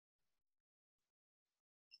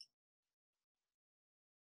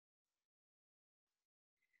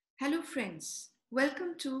Hello friends,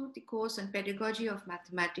 welcome to the course on Pedagogy of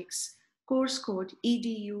Mathematics, course code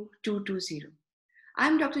EDU 220.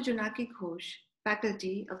 I'm Dr. Jonaki Ghosh,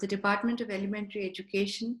 faculty of the Department of Elementary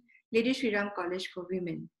Education, Lady Shri College for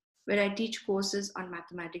Women, where I teach courses on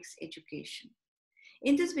mathematics education.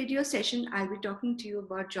 In this video session, I'll be talking to you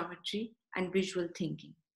about geometry and visual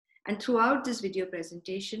thinking. And throughout this video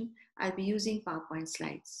presentation, I'll be using PowerPoint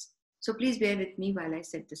slides. So please bear with me while I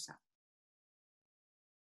set this up.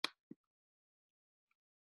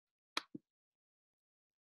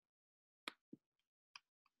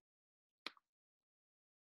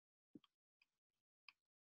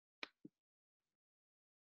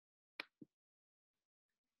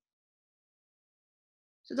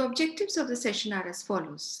 So the objectives of the session are as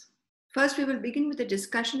follows. First, we will begin with a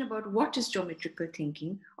discussion about what is geometrical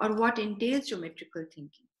thinking or what entails geometrical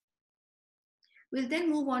thinking. We'll then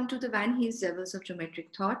move on to the Van Hieles levels of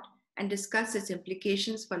geometric thought and discuss its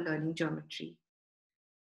implications for learning geometry.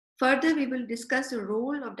 Further, we will discuss the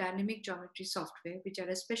role of dynamic geometry software, which are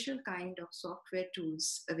a special kind of software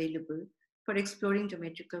tools available for exploring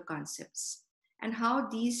geometrical concepts, and how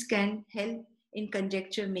these can help in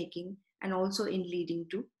conjecture making and also in leading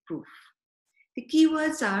to proof. The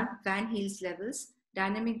keywords are Van Hieles levels,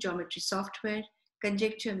 dynamic geometry software,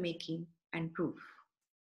 conjecture making, and proof.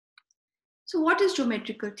 So what is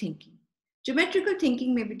geometrical thinking? Geometrical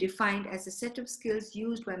thinking may be defined as a set of skills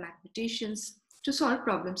used by mathematicians to solve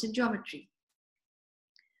problems in geometry.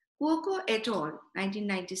 Cuoco et al.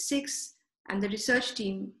 1996 and the research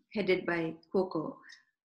team headed by Cuoco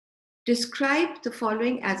described the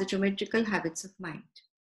following as the geometrical habits of mind.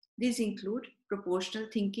 These include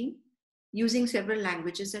propositional thinking, using several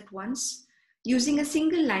languages at once, using a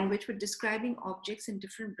single language for describing objects in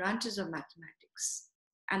different branches of mathematics,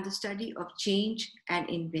 and the study of change and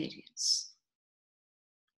invariance.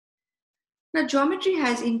 Now, geometry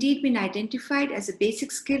has indeed been identified as a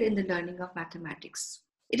basic skill in the learning of mathematics.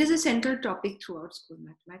 It is a central topic throughout school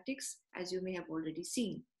mathematics, as you may have already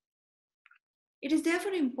seen. It is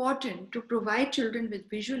therefore important to provide children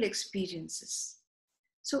with visual experiences.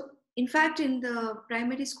 So, in fact, in the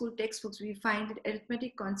primary school textbooks, we find that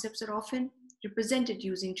arithmetic concepts are often represented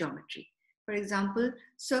using geometry. For example,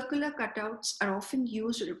 circular cutouts are often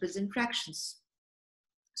used to represent fractions.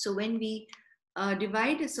 So when we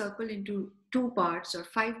divide a circle into 2 parts or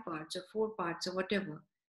 5 parts or 4 parts or whatever,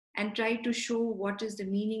 and try to show what is the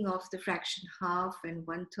meaning of the fraction half and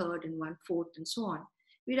 1/3 and 1/4 and so on,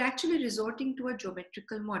 we're actually resorting to a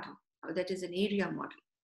geometrical model, that is an area model.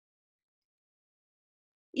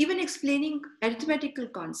 Even explaining arithmetical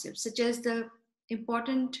concepts, such as the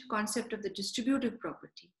important concept of the distributive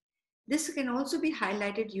property, this can also be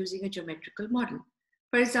highlighted using a geometrical model.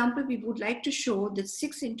 For example, we would like to show that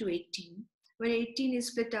 6 into 18, where 18 is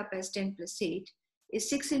split up as 10 plus 8, is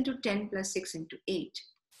 6 into 10 plus 6 into 8.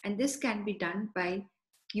 And this can be done by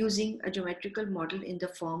using a geometrical model in the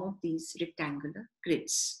form of these rectangular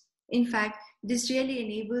grids. In fact, this really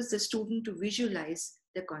enables the student to visualize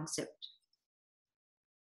the concept.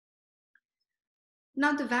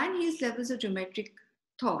 Now, the Van Hieles levels of geometric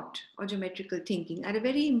thought or geometrical thinking are a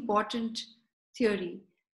very important theory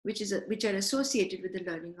which are associated with the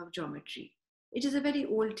learning of geometry. It is a very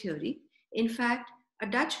old theory. In fact, a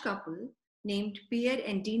Dutch couple named Pierre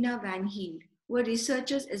and Dina Van Hiel were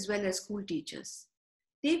researchers as well as school teachers.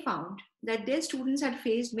 They found that their students had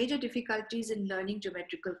faced major difficulties in learning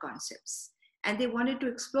geometrical concepts, and they wanted to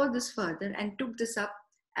explore this further and took this up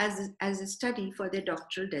as a study for their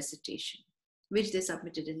doctoral dissertation, which they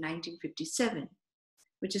submitted in 1957,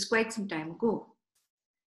 which is quite some time ago.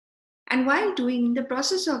 And while doing the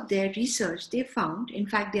process of their research, they found, in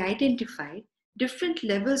fact, they identified different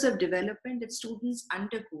levels of development that students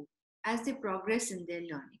undergo as they progress in their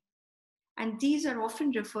learning. And these are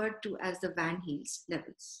often referred to as the Van Hieles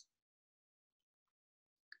levels.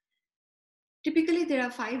 Typically, there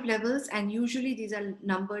are 5 levels, and usually these are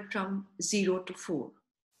numbered from 0 to 4.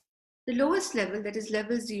 The lowest level, that is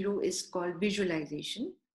level 0, is called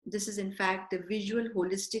visualization. This is in fact the visual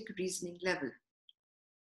holistic reasoning level.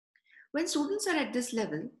 When students are at this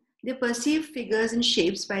level, they perceive figures and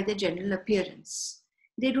shapes by their general appearance.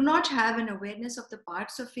 They do not have an awareness of the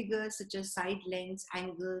parts of figures such as side lengths,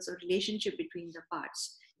 angles, or relationship between the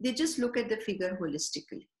parts. They just look at the figure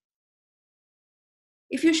holistically.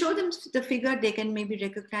 If you show them the figure, they can maybe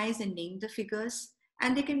recognize and name the figures,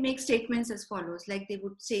 and they can make statements as follows, like they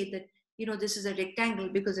would say that, you know, this is a rectangle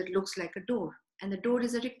because it looks like a door, and the door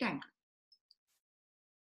is a rectangle.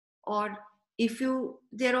 Or if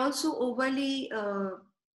they're also overly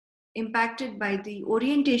impacted by the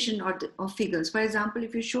orientation of figures. For example,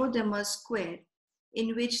 if you show them a square,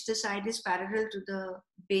 in which the side is parallel to the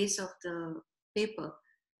base of the paper,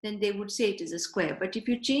 then they would say it is a square. But if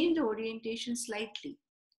you change the orientation slightly,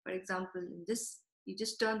 for example, in this, you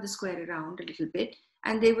just turn the square around a little bit,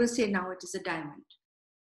 and they will say now it is a diamond.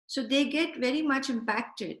 So they get very much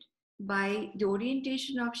impacted by the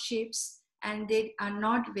orientation of shapes, and they are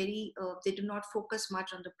not very, they do not focus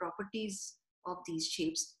much on the properties of these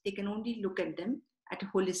shapes. They can only look at them in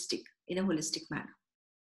a holistic manner.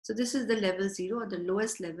 So this is the level 0, or the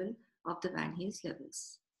lowest level of the Van Hieles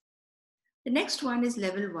levels. The next one is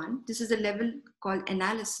level 1. This is a level called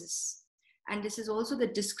analysis. And this is also the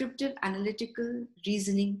descriptive analytical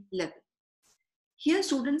reasoning level. Here,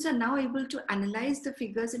 students are now able to analyze the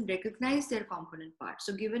figures and recognize their component parts.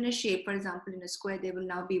 So given a shape, for example, in a square, they will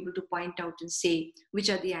now be able to point out and say which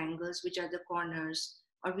are the angles, which are the corners,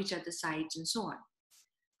 or which are the sides, and so on.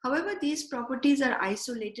 However, these properties are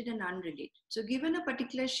isolated and unrelated. So given a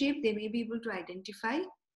particular shape, they may be able to identify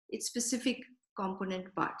its specific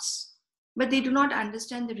component parts, but they do not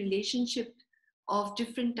understand the relationship of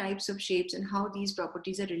different types of shapes and how these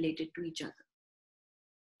properties are related to each other.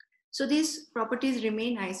 So these properties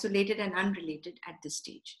remain isolated and unrelated at this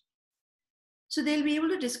stage. So they'll be able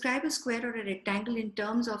to describe a square or a rectangle in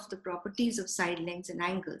terms of the properties of side lengths and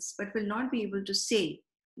angles, but will not be able to say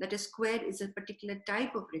that a square is a particular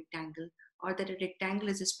type of rectangle, or that a rectangle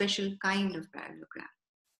is a special kind of parallelogram.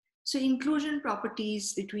 So inclusion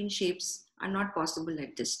properties between shapes are not possible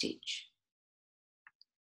at this stage.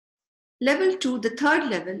 Level 2, the third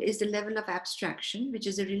level, is the level of abstraction, which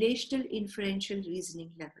is a relational inferential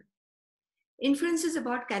reasoning level. Inferences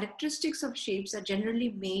about characteristics of shapes are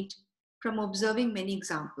generally made from observing many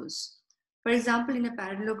examples. For example, in a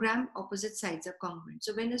parallelogram, opposite sides are congruent.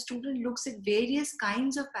 So when a student looks at various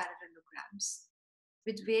kinds of parallelograms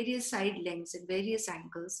with various side lengths and various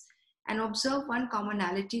angles, and observe one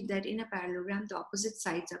commonality, that in a parallelogram, the opposite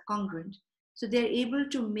sides are congruent. So they're able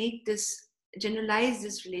to make this, generalize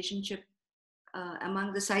this relationship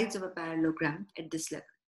among the sides of a parallelogram at this level.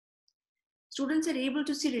 Students are able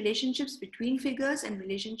to see relationships between figures and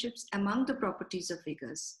relationships among the properties of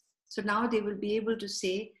figures. So now they will be able to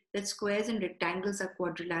say that squares and rectangles are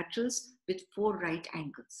quadrilaterals with 4 right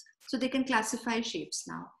angles. So they can classify shapes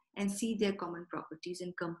now and see their common properties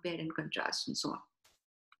and compare and contrast and so on.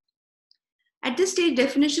 At this stage,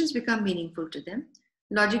 definitions become meaningful to them.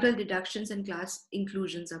 Logical deductions and class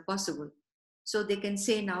inclusions are possible. So they can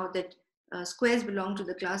say now that squares belong to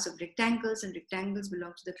the class of rectangles and rectangles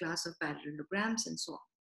belong to the class of parallelograms and so on.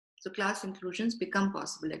 So class inclusions become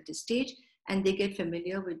possible at this stage, and they get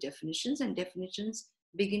familiar with definitions, and definitions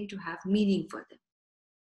begin to have meaning for them.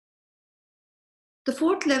 The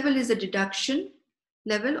fourth level is the deduction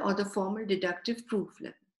level, or the formal deductive proof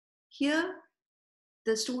level. Here,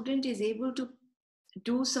 the student is able to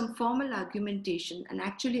do some formal argumentation and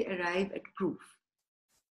actually arrive at proof.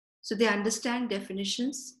 So they understand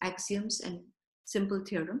definitions, axioms, and simple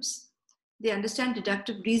theorems. They understand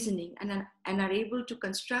deductive reasoning and are able to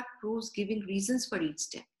construct proofs giving reasons for each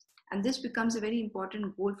step. And this becomes a very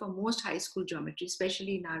important goal for most high school geometry,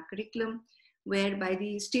 especially in our curriculum, where by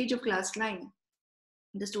the stage of class 9,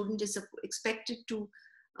 the student is expected to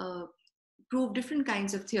prove different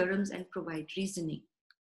kinds of theorems and provide reasoning.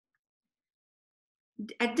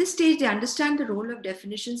 At this stage, they understand the role of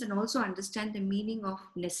definitions and also understand the meaning of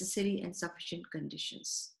necessary and sufficient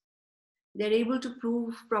conditions. They're able to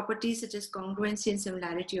prove properties such as congruency and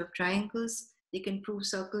similarity of triangles. They can prove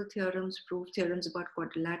circle theorems, prove theorems about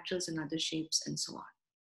quadrilaterals and other shapes, and so on.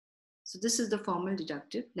 So this is the formal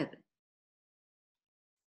deductive level.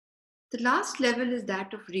 The last level is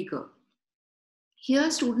that of rigor. Here,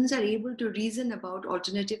 students are able to reason about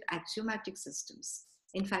alternative axiomatic systems.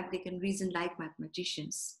 In fact, they can reason like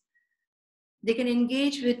mathematicians. They can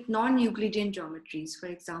engage with non-Euclidean geometries. For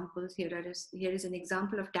example, here is an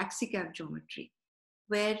example of taxicab geometry,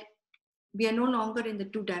 where we are no longer in the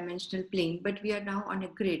two-dimensional plane, but we are now on a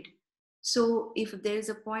grid. So if there is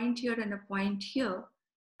a point here and a point here,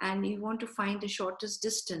 and you want to find the shortest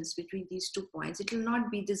distance between these 2 points, it will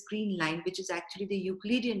not be this green line, which is actually the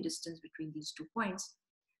Euclidean distance between these 2 points.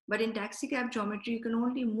 But in taxicab geometry, you can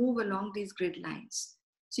only move along these grid lines.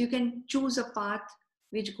 So you can choose a path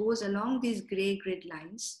which goes along these gray grid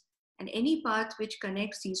lines, and any path which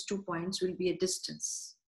connects these 2 points will be a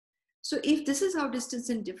distance. So if this is how distance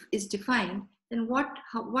is defined, then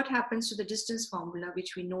what happens to the distance formula,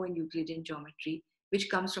 which we know in Euclidean geometry, which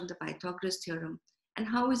comes from the Pythagoras theorem, and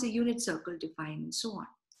how is a unit circle defined, and so on.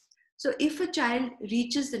 So if a child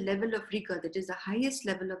reaches the level of rigor, that is the highest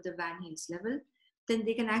level of the Van Hieles level, then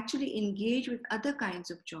they can actually engage with other kinds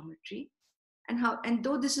of geometry. And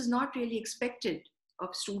though this is not really expected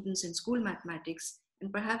of students in school mathematics,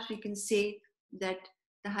 and perhaps we can say that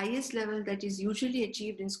the highest level that is usually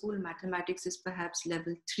achieved in school mathematics is perhaps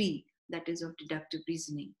level 3, that is of deductive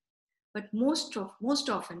reasoning. But most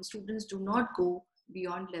often students do not go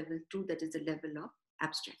beyond level 2, that is the level of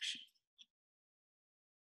abstraction.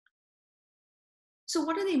 So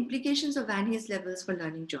what are the implications of Van Hieles levels for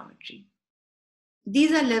learning geometry?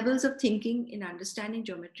 These are levels of thinking in understanding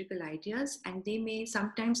geometrical ideas, and they may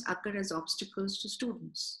sometimes occur as obstacles to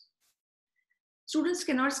students. Students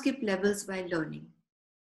cannot skip levels while learning.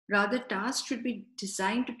 Rather, tasks should be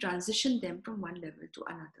designed to transition them from one level to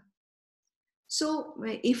another. So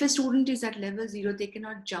if a student is at level 0, they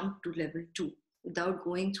cannot jump to level 2 without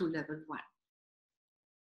going through level 1.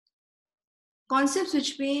 Concepts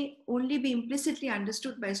which may only be implicitly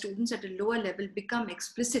understood by students at a lower level become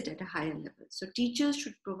explicit at a higher level. So teachers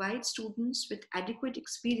should provide students with adequate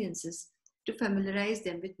experiences to familiarize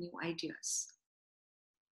them with new ideas.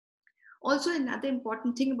 Also, another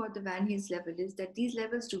important thing about the Van Hieles level is that these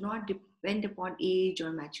levels do not depend upon age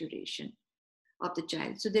or maturation of the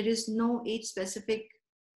child. So there is no age specific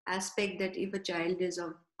aspect that if a child is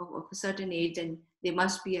of a certain age, then they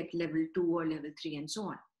must be at level 2 or level 3 and so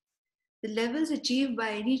on. The levels achieved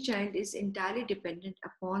by any child is entirely dependent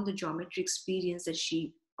upon the geometry experience that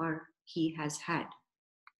she or he has had.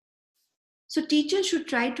 So teachers should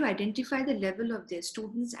try to identify the level of their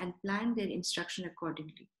students and plan their instruction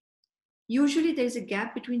accordingly. Usually there is a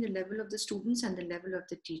gap between the level of the students and the level of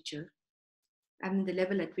the teacher, and the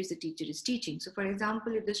level at which the teacher is teaching. So for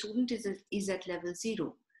example, if the student is at level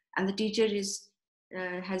 0 and the teacher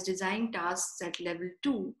has designed tasks at level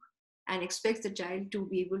 2, and expects the child to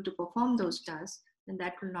be able to perform those tasks, then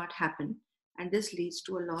that will not happen. And this leads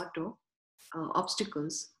to a lot of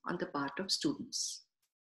obstacles on the part of students.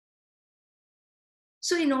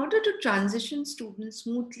 So in order to transition students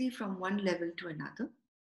smoothly from one level to another,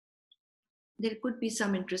 there could be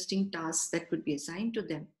some interesting tasks that could be assigned to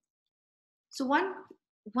them. So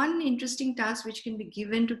one interesting task which can be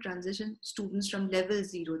given to transition students from level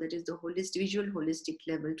 0, that is the visual holistic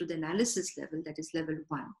level, to the analysis level, that is level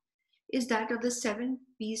 1, is that of the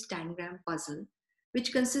 7-piece tangram puzzle,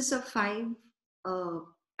 which consists of 5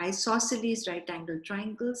 isosceles right angle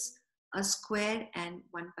triangles, a square, and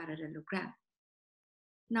 1 parallelogram.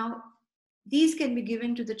 Now, these can be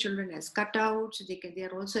given to the children as cutouts. They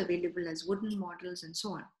are also available as wooden models and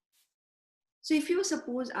so on. So if you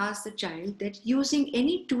suppose ask the child that using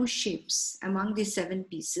any 2 shapes among these 7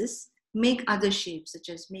 pieces, make other shapes, such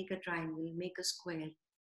as make a triangle, make a square,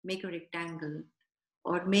 make a rectangle,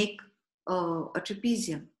 or make a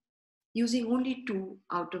trapezium, using only 2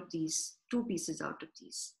 pieces out of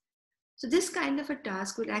these. So this kind of a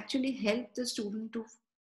task will actually help the student to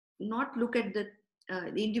not look at the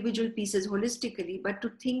individual pieces holistically, but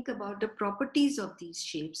to think about the properties of these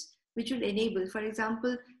shapes, which will enable, for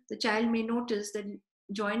example, the child may notice that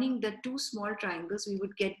joining the 2 small triangles, we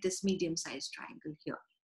would get this medium-sized triangle here.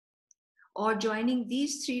 Or joining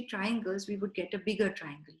these 3 triangles, we would get a bigger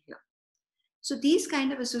triangle here. So these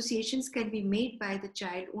kind of associations can be made by the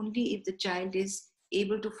child only if the child is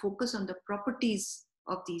able to focus on the properties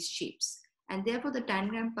of these shapes. And therefore, the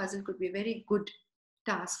tangram puzzle could be a very good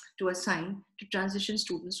task to assign to transition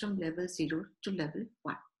students from level 0 to level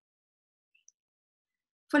 1.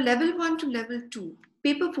 For level 1 to level 2,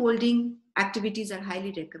 paper folding activities are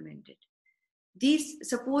highly recommended.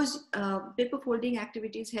 Paper folding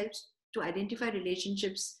activities helps to identify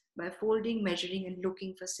relationships by folding, measuring, and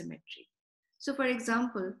looking for symmetry. So for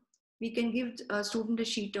example, we can give a student a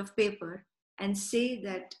sheet of paper and say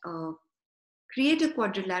that create a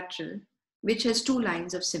quadrilateral which has 2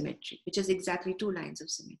 lines of symmetry, which has exactly 2 lines of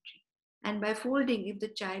symmetry. And by folding, if the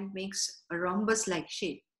child makes a rhombus-like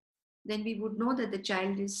shape, then we would know that the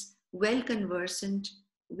child is well conversant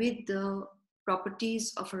with the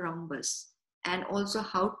properties of a rhombus and also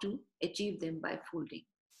how to achieve them by folding.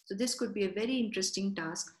 So this could be a very interesting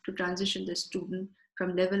task to transition the student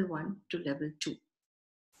from level 1 to level 2.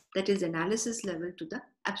 That is analysis level to the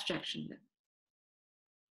abstraction level.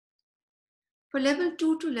 For level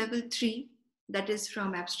 2 to level 3, that is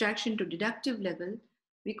from abstraction to deductive level,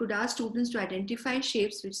 we could ask students to identify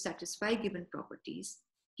shapes which satisfy given properties,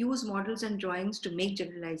 use models and drawings to make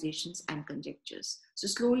generalizations and conjectures. So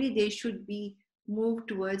slowly they should be moved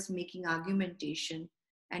towards making argumentation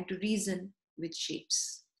and to reason with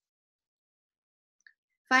shapes.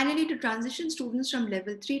 Finally, to transition students from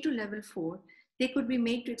level 3 to level 4, they could be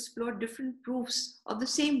made to explore different proofs of the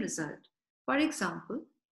same result. For example,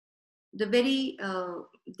 they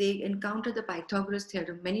encounter the Pythagoras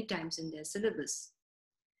theorem many times in their syllabus.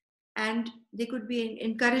 And they could be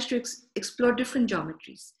encouraged to explore different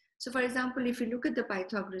geometries. So for example, if you look at the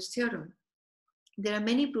Pythagoras theorem, there are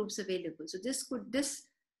many proofs available. So this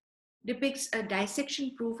depicts a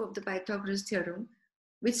dissection proof of the Pythagoras theorem,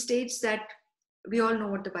 which states that we all know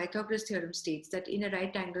what the Pythagoras theorem states, that in a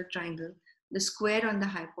right angled triangle, the square on the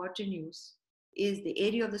hypotenuse is the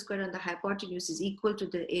area of the square on the hypotenuse is equal to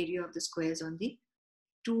the area of the squares on the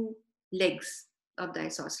two legs of the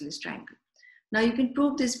isosceles triangle. Now you can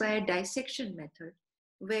prove this by a dissection method,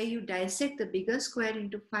 where you dissect the bigger square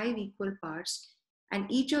into 5 equal parts, and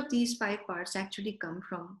each of these 5 parts actually come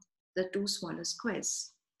from the 2 smaller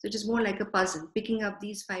squares. So it is more like a puzzle, picking up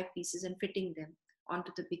these 5 pieces and fitting them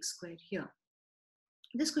onto the big square here.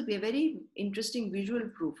 This could be a very interesting visual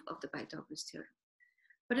proof of the Pythagoras theorem.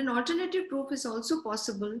 But an alternative proof is also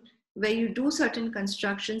possible, where you do certain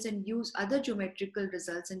constructions and use other geometrical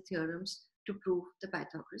results and theorems to prove the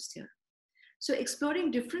Pythagoras theorem. So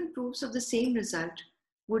exploring different proofs of the same result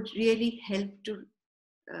would really help to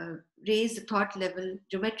raise the thought level,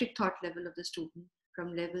 geometric thought level of the student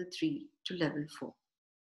from level 3 to level 4.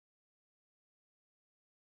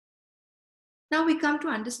 Now we come to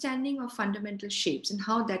understanding of fundamental shapes and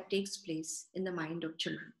how that takes place in the mind of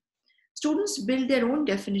children. Students build their own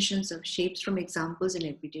definitions of shapes from examples in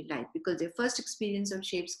everyday life, because their first experience of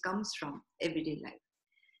shapes comes from everyday life.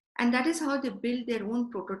 And that is how they build their own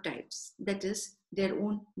prototypes, that is, their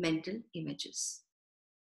own mental images.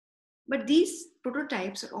 But these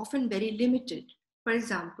prototypes are often very limited. For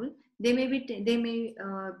example, they may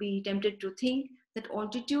be tempted to think that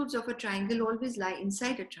altitudes of a triangle always lie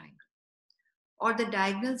inside a triangle, or the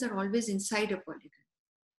diagonals are always inside a polygon,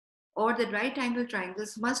 or the right angle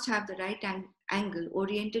triangles must have the right angle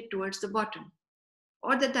oriented towards the bottom,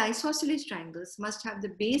 or that the isosceles triangles must have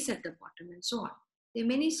the base at the bottom, and so on. There are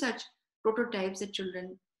many such prototypes that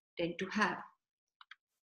children tend to have.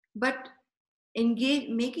 But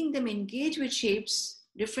making them engage with shapes,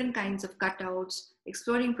 different kinds of cutouts,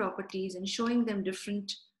 exploring properties, and showing them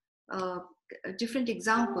different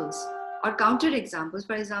examples or counter examples.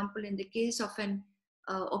 For example, in the case of an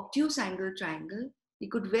obtuse angle triangle, you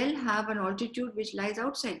could well have an altitude which lies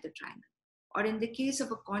outside the triangle. Or in the case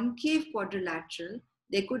of a concave quadrilateral,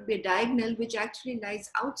 there could be a diagonal which actually lies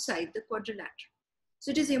outside the quadrilateral.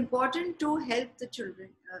 So it is important to help the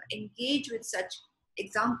children engage with such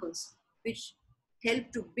examples which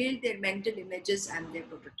help to build their mental images and their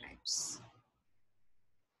prototypes.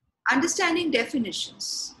 Understanding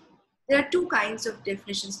definitions. There are 2 kinds of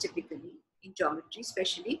definitions typically in geometry,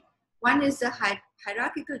 especially. One is the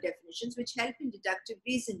hierarchical definitions, which help in deductive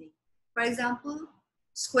reasoning. For example,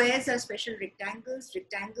 squares are special rectangles,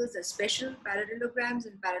 rectangles are special parallelograms,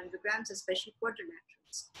 and parallelograms are special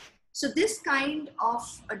quadrilaterals. So this kind of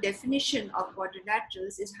a definition of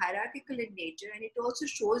quadrilaterals is hierarchical in nature, and it also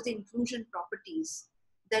shows the inclusion properties,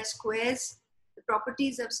 that squares, the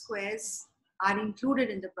properties of squares are included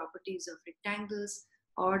in the properties of rectangles,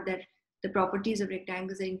 or that the properties of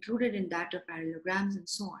rectangles are included in that of parallelograms, and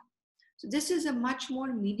so on. So this is a much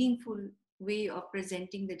more meaningful way of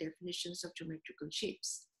presenting the definitions of geometrical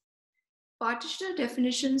shapes. Partitional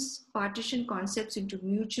definitions partition concepts into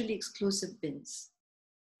mutually exclusive bins.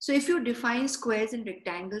 So if you define squares and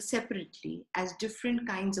rectangles separately as different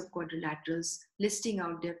kinds of quadrilaterals, listing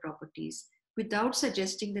out their properties without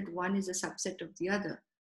suggesting that one is a subset of the other,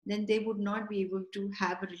 then they would not be able to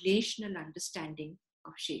have a relational understanding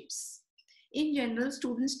of shapes. In general,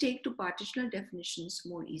 students take to partitional definitions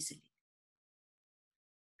more easily.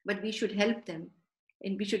 But we should help them,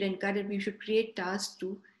 and we should create tasks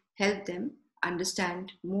to help them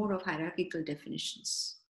understand more of hierarchical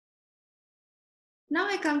definitions. Now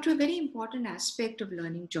I come to a very important aspect of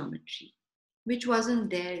learning geometry, which wasn't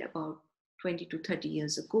there about 20 to 30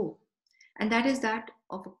 years ago. And that is that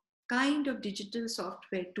of a kind of digital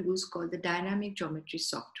software tools called the dynamic geometry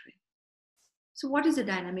software. So what is the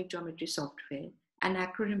dynamic geometry software? An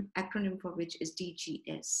acronym for which is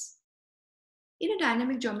DGS. In a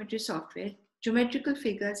dynamic geometry software, geometrical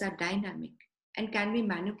figures are dynamic and can be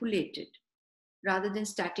manipulated rather than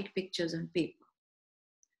static pictures on paper.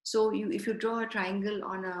 So if you draw a triangle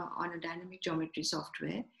on a dynamic geometry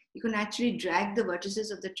software, you can actually drag the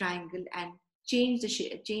vertices of the triangle and change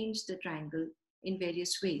the triangle in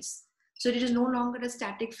various ways. So it is no longer a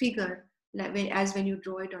static figure as when you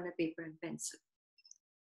draw it on a paper and pencil.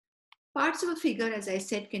 Parts of a figure, as I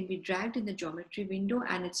said, can be dragged in the geometry window,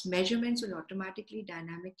 and its measurements will automatically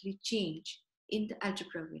dynamically change in the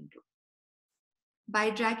algebra window. By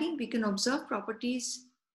dragging, we can observe properties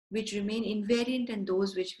which remain invariant and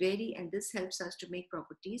those which vary, and this helps us to make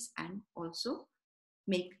properties and also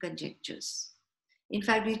make conjectures. In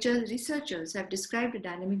fact, researchers have described the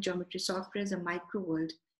dynamic geometry software as a micro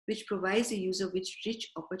world which provides the user with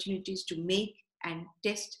rich opportunities to make and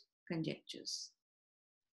test conjectures.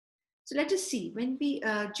 So let us see, when we,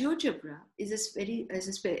 GeoGebra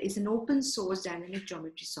is an open source dynamic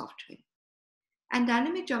geometry software. And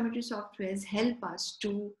dynamic geometry softwares help us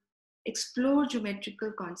to explore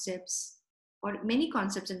geometrical concepts or many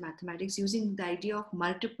concepts in mathematics using the idea of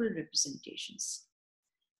multiple representations.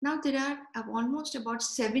 Now there are almost about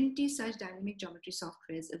 70 such dynamic geometry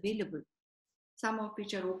softwares available, some of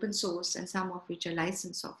which are open source and some of which are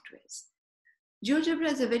licensed softwares.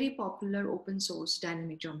 GeoGebra is a very popular open source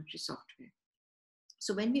dynamic geometry software.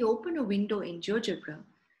 So when we open a window in GeoGebra,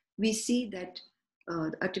 we see that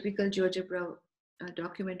a typical GeoGebra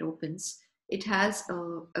document opens. It has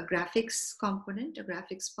a graphics component, a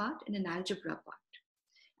graphics part, and an algebra part.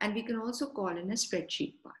 And we can also call in a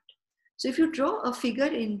spreadsheet part. So if you draw a figure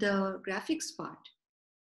in the graphics part,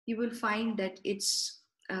 you will find that its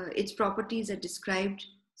properties are described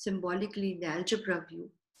symbolically in the algebra view.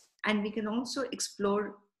 And we can also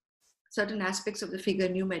explore certain aspects of the figure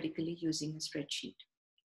numerically using a spreadsheet.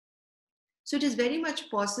 So it is very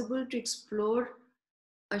much possible to explore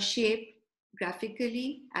a shape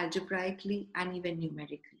graphically, algebraically, and even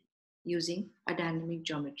numerically using a dynamic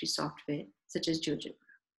geometry software such as GeoGebra.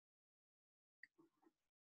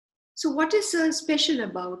 So what is special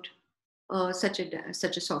about such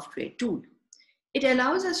a software tool? It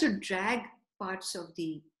allows us to drag parts of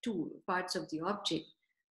the tool, parts of the object,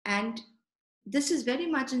 and this is very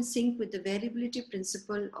much in sync with the variability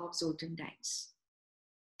principle of Zoltendines.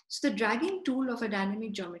 So the dragging tool of a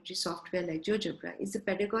dynamic geometry software like GeoGebra is a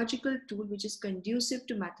pedagogical tool which is conducive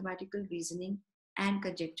to mathematical reasoning and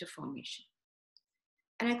conjecture formation.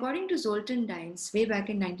 And according to Zoltendines, way back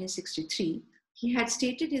in 1963, he had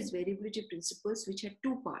stated his variability principles, which had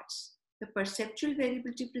two parts, the perceptual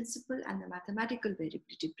variability principle and the mathematical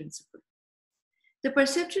variability principle. The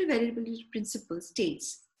perceptual variability principle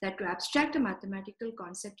states that to abstract a mathematical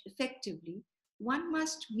concept effectively, one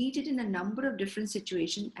must meet it in a number of different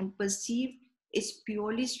situations and perceive its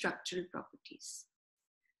purely structural properties.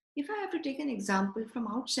 If I have to take an example from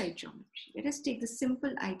outside geometry, let us take the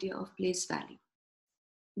simple idea of place value.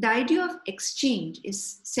 The idea of exchange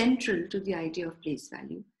is central to the idea of place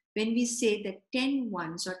value when we say that 10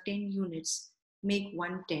 ones or 10 units make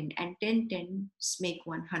 110 and 10 tens make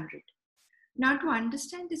 100. Now, to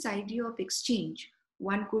understand this idea of exchange,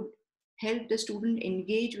 one could help the student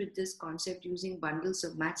engage with this concept using bundles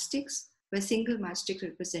of matchsticks, where single matchsticks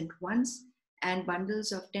represent ones, and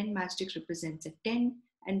bundles of 10 matchsticks represents a 10,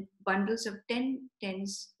 and bundles of 10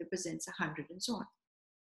 tens represents 100, and so on.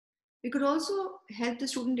 We could also help the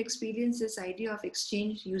student experience this idea of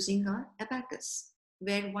exchange using an abacus,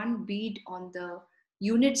 where one bead on the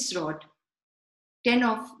units rod, 10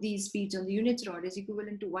 of these beads on the units rod is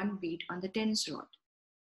equivalent to one bead on the tens rod.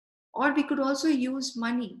 Or we could also use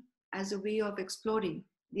money as a way of exploring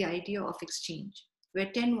the idea of exchange, where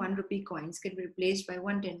 10 1-rupee coins can be replaced by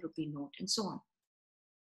one 10-rupee note, and so on.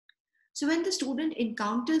 So when the student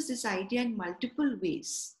encounters this idea in multiple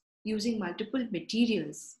ways, using multiple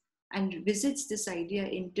materials, and visits this idea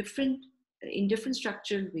in different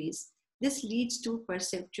structural ways, this leads to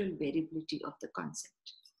perceptual variability of the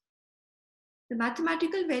concept. The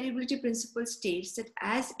mathematical variability principle states that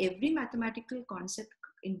as every mathematical concept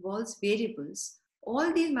involves variables,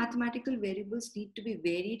 all these mathematical variables need to be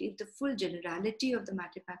varied if the full generality of the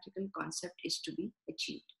mathematical concept is to be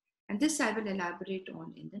achieved. And this I will elaborate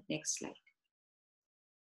on in the next slide.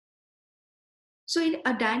 So in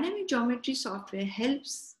a dynamic geometry software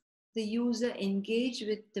helps the user engage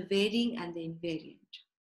with the varying and the invariant.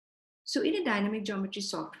 So in a dynamic geometry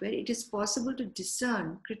software, it is possible to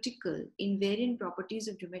discern critical invariant properties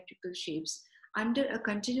of geometrical shapes under a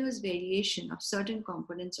continuous variation of certain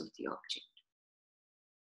components of the object.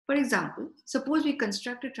 For example, suppose we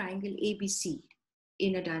construct a triangle ABC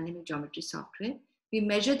in a dynamic geometry software. We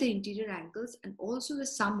measure the interior angles and also the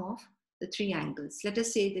sum of the three angles. Let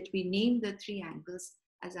us say that we name the three angles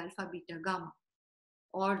as alpha, beta, gamma,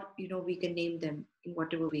 or we can name them in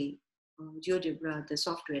whatever way GeoGebra, the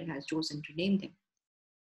software, has chosen to name them.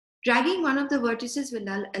 Dragging one of the vertices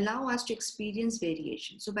will allow us to experience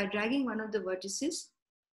variation. So by dragging one of the vertices,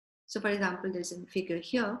 so for example, there's a figure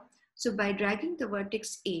here. So by dragging the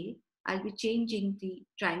vertex A, I'll be changing the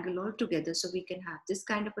triangle altogether. So we can have this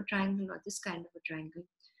kind of a triangle or this kind of a triangle,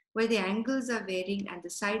 where the angles are varying and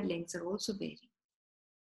the side lengths are also varying.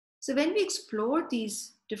 So when we explore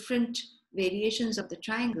these different variations of the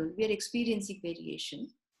triangle, we are experiencing variation,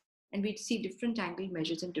 and we see different angle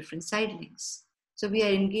measures and different side lengths. So we are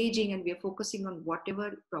engaging and we are focusing on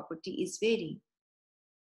whatever property is varying.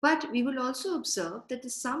 But we will also observe that the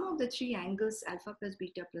sum of the three angles alpha plus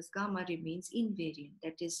beta plus gamma remains invariant.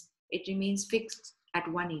 That is, it remains fixed at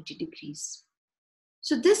 180 degrees.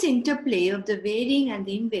 So this interplay of the varying and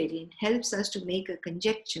the invariant helps us to make a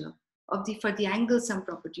conjecture of for the angle sum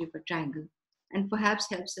property of a triangle, and perhaps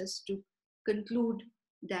helps us to conclude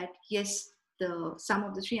that yes, the sum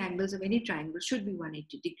of the three angles of any triangle should be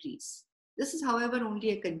 180 degrees. This is, however, only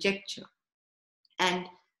a conjecture, and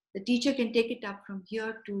the teacher can take it up from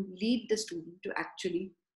here to lead the student to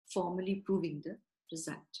actually formally proving the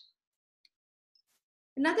result.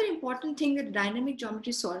 Another important thing that dynamic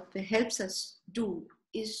geometry software helps us do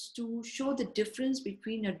is to show the difference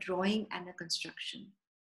between a drawing and a construction.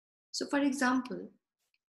 So for example,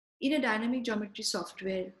 in a dynamic geometry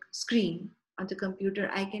software screen on the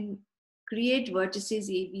computer, I can create vertices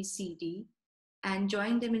A, B, C, D and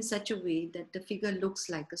join them in such a way that the figure looks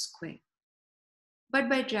like a square. But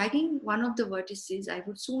by dragging one of the vertices, I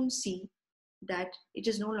would soon see that it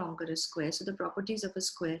is no longer a square. So the properties of a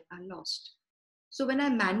square are lost. So when I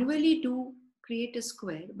manually do create a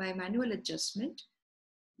square by manual adjustment,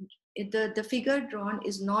 the figure drawn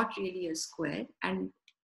is not really a square, and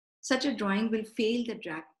such a drawing will fail the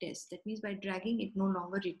drag test. That means by dragging, it no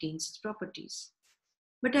longer retains its properties.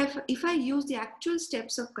 But if I use the actual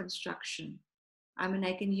steps of construction, I mean,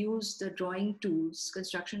 I can use the drawing tools,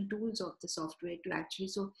 construction tools of the software to actually,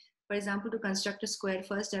 so for example, to construct a square,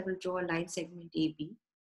 first I will draw a line segment AB.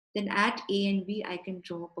 Then at A and B, I can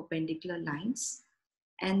draw perpendicular lines.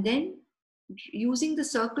 And then using the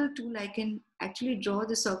circle tool, I can actually draw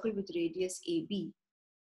the circle with radius AB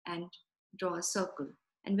and draw a circle.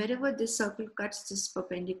 And wherever this circle cuts this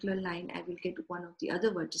perpendicular line, I will get one of the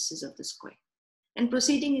other vertices of the square. And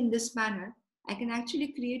proceeding in this manner, I can actually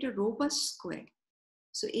create a robust square.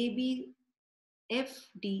 So ABFD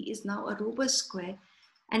is now a robust square.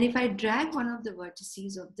 And if I drag one of the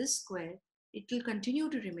vertices of this square, it will continue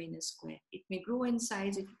to remain a square. It may grow in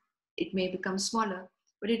size, it may become smaller,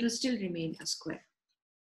 but it will still remain a square.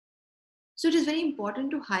 So it is very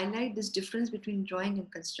important to highlight this difference between drawing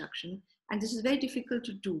and construction. And this is very difficult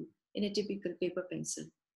to do in a typical paper pencil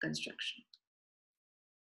construction.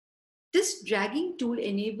 This dragging tool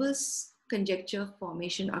enables conjecture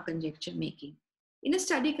formation or conjecture making. In a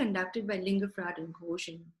study conducted by Lingafrad and Ghosh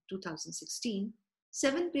in 2016,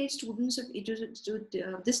 7th grade students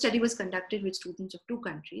of this study was conducted with students of two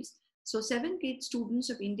countries. So 7th grade students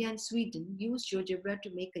of India and Sweden used GeoGebra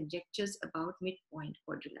to make conjectures about midpoint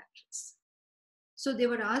quadrilaterals. So they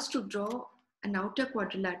were asked to draw an outer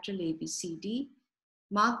quadrilateral ABCD,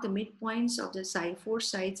 mark the midpoints of the four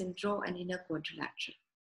sides and draw an inner quadrilateral,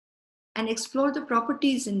 and explore the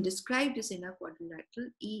properties and describe this inner quadrilateral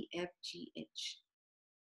EFGH.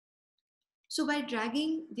 So by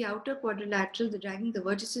dragging the outer quadrilateral, dragging the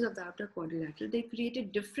vertices of the outer quadrilateral, they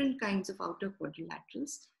created different kinds of outer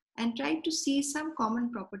quadrilaterals and tried to see some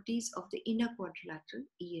common properties of the inner quadrilateral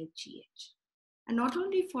EFGH. And not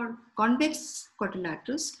only for convex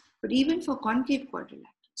quadrilaterals, but even for concave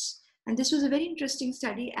quadrilaterals. And this was a very interesting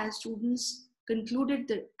study as students concluded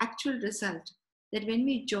the actual result that when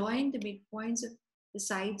we join the midpoints of the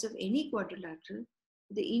sides of any quadrilateral,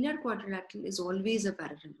 the inner quadrilateral is always a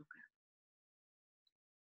parallelogram.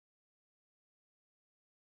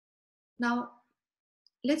 Now,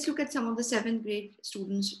 let's look at some of the 7th grade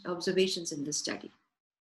students' observations in this study.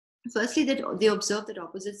 Firstly, that they observed that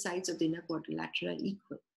opposite sides of the inner quadrilateral are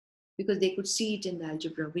equal because they could see it in the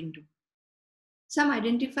algebra window. Some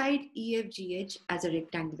identified EFGH as a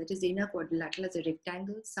rectangle, that is the inner quadrilateral as a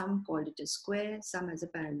rectangle. Some called it a square, some as a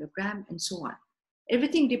parallelogram, and so on.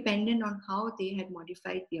 Everything dependent on how they had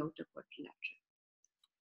modified the outer quadrilateral.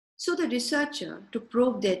 So the researcher, to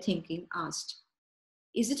probe their thinking, asked,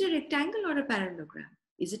 is it a rectangle or a parallelogram?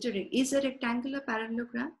 Is a rectangle a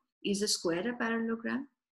parallelogram? Is a square a parallelogram?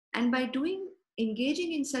 And by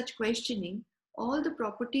engaging in such questioning, all the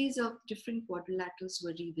properties of different quadrilaterals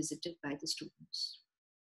were revisited by the students.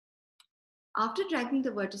 After dragging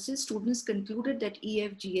the vertices, students concluded that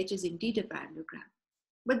EFGH is indeed a parallelogram.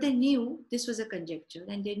 But they knew this was a conjecture,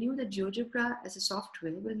 and they knew that GeoGebra as a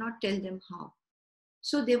software will not tell them how.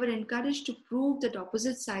 So they were encouraged to prove that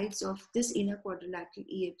opposite sides of this inner quadrilateral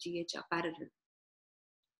EFGH are parallel.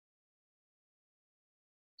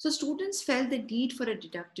 So students felt the need for a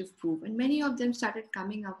deductive proof, and many of them started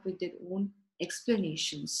coming up with their own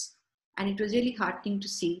explanations. And it was really heartening to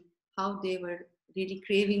see how they were really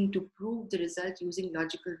craving to prove the result using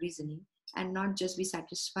logical reasoning and not just be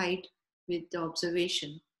satisfied with the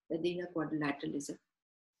observation that the inner quadrilateral is a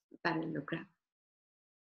parallelogram.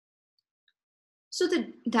 So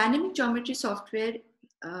the dynamic geometry software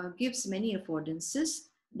gives many affordances.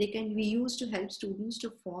 They can be used to help students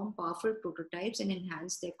to form powerful prototypes and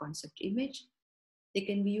enhance their concept image. They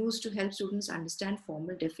can be used to help students understand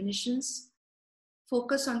formal definitions,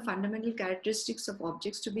 focus on fundamental characteristics of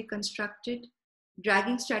objects to be constructed.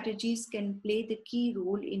 Dragging strategies can play the key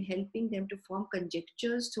role in helping them to form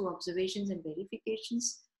conjectures through observations and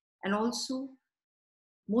verifications, and also,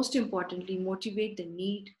 most importantly, motivate the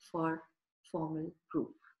need for formal proof.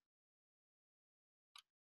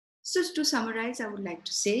 So to summarize, I would like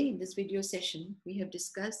to say in this video session, we have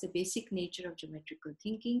discussed the basic nature of geometrical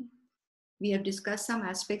thinking. We have discussed some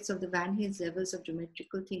aspects of the Van Hieles levels of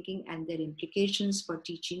geometrical thinking and their implications for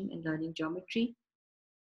teaching and learning geometry.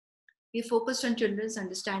 We focused on children's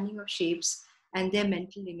understanding of shapes and their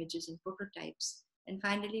mental images and prototypes. And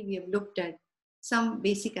finally, we have looked at some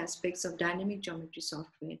basic aspects of dynamic geometry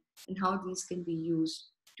software and how these can be used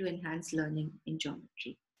to enhance learning in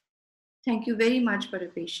geometry. Thank you very much for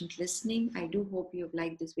your patient listening. I do hope you have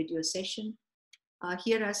liked this video session.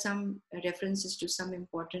 Here are some references to some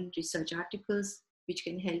important research articles which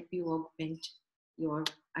can help you augment your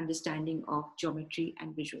understanding of geometry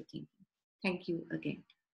and visual thinking. Thank you again.